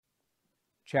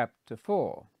chapter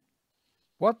 4.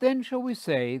 What then shall we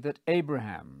say that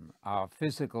Abraham, our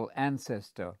physical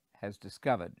ancestor, has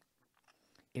discovered?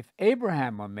 If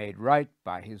Abraham were made right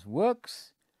by his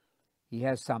works, he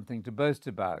has something to boast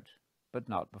about, but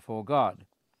not before God.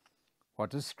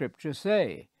 What does Scripture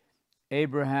say?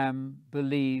 Abraham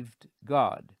believed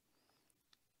God,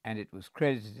 and it was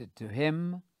credited to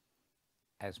him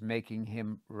as making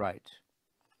him right.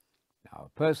 Now,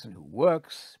 a person who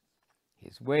works,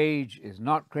 his wage is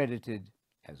not credited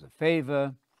as a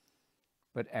favor,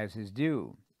 but as his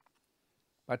due.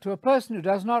 But to a person who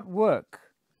does not work,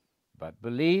 but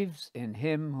believes in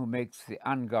him who makes the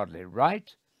ungodly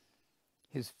right,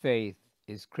 his faith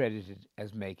is credited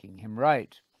as making him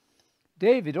right.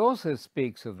 David also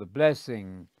speaks of the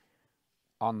blessing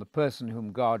on the person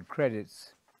whom God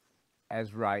credits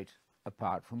as right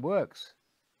apart from works.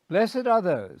 Blessed are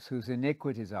those whose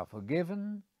iniquities are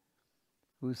forgiven,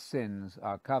 whose sins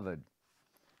are covered.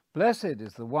 Blessed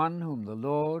is the one whom the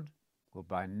Lord will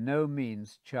by no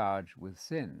means charge with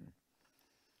sin.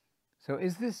 So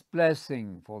is this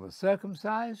blessing for the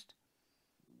circumcised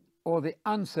or the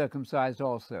uncircumcised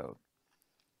also?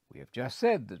 We have just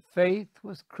said that faith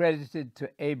was credited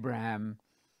to Abraham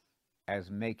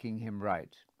as making him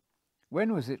right.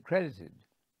 When was it credited?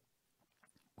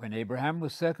 When Abraham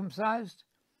was circumcised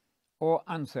or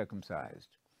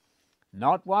uncircumcised?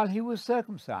 Not while he was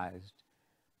circumcised,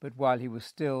 but while he was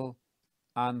still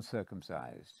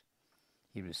uncircumcised.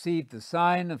 He received the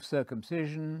sign of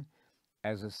circumcision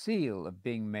as a seal of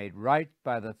being made right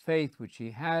by the faith which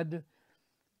he had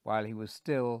while he was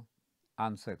still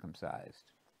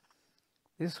uncircumcised.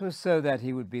 This was so that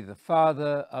he would be the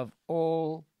father of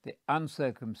all the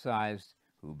uncircumcised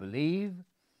who believe,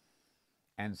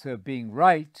 and so being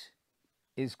right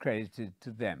is credited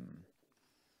to them.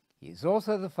 He is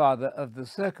also the father of the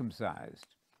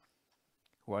circumcised,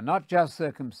 who are not just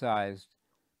circumcised,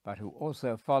 but who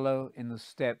also follow in the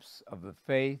steps of the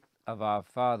faith of our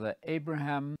father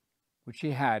Abraham, which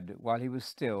he had while he was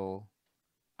still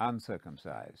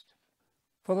uncircumcised.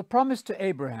 For the promise to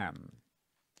Abraham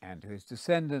and to his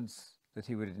descendants that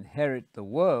he would inherit the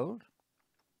world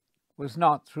was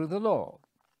not through the law,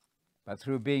 but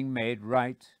through being made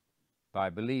right by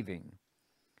believing.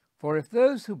 For if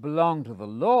those who belong to the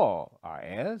law are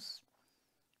heirs,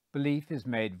 belief is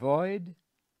made void,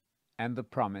 and the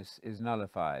promise is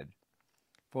nullified.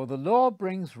 For the law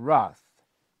brings wrath,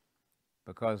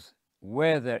 because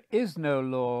where there is no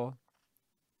law,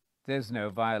 there's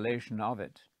no violation of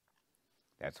it.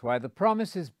 That's why the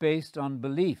promise is based on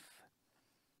belief,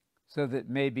 so that it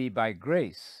may be by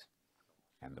grace,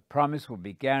 and the promise will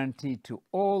be guaranteed to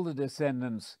all the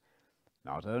descendants,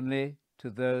 not only to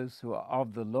those who are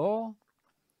of the law,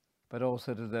 but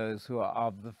also to those who are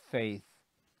of the faith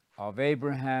of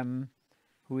Abraham,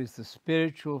 who is the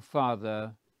spiritual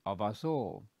father of us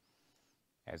all.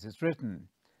 As it's written,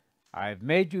 I have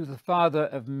made you the father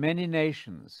of many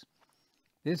nations.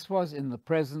 This was in the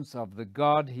presence of the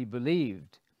God he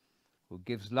believed, who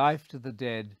gives life to the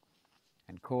dead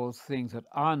and calls things that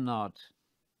are not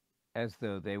as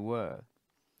though they were.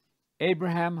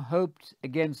 Abraham hoped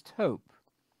against hope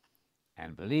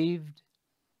and believed,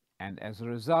 and as a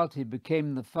result he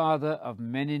became the father of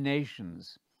many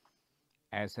nations,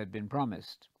 as had been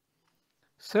promised.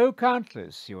 So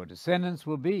countless your descendants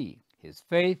will be. His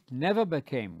faith never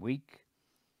became weak,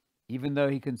 even though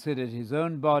he considered his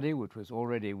own body, which was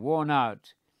already worn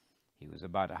out, he was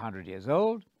about 100 years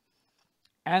old,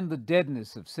 and the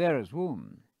deadness of Sarah's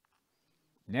womb.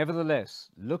 Nevertheless,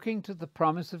 looking to the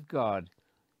promise of God,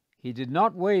 he did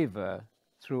not waver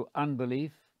through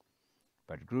unbelief,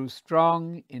 but grew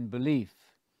strong in belief,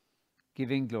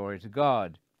 giving glory to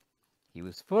God. He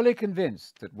was fully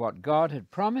convinced that what God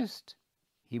had promised,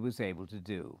 he was able to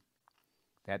do.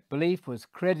 That belief was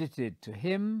credited to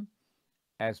him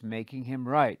as making him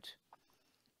right.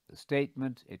 The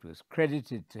statement, it was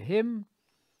credited to him,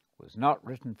 was not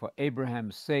written for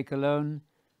Abraham's sake alone,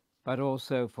 but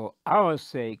also for our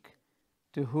sake,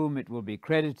 to whom it will be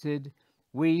credited,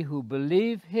 we who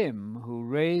believe him who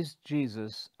raised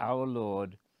Jesus our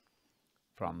Lord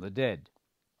from the dead.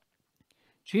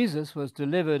 Jesus was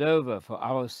delivered over for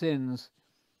our sins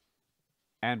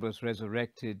and was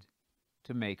resurrected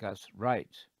to make us right.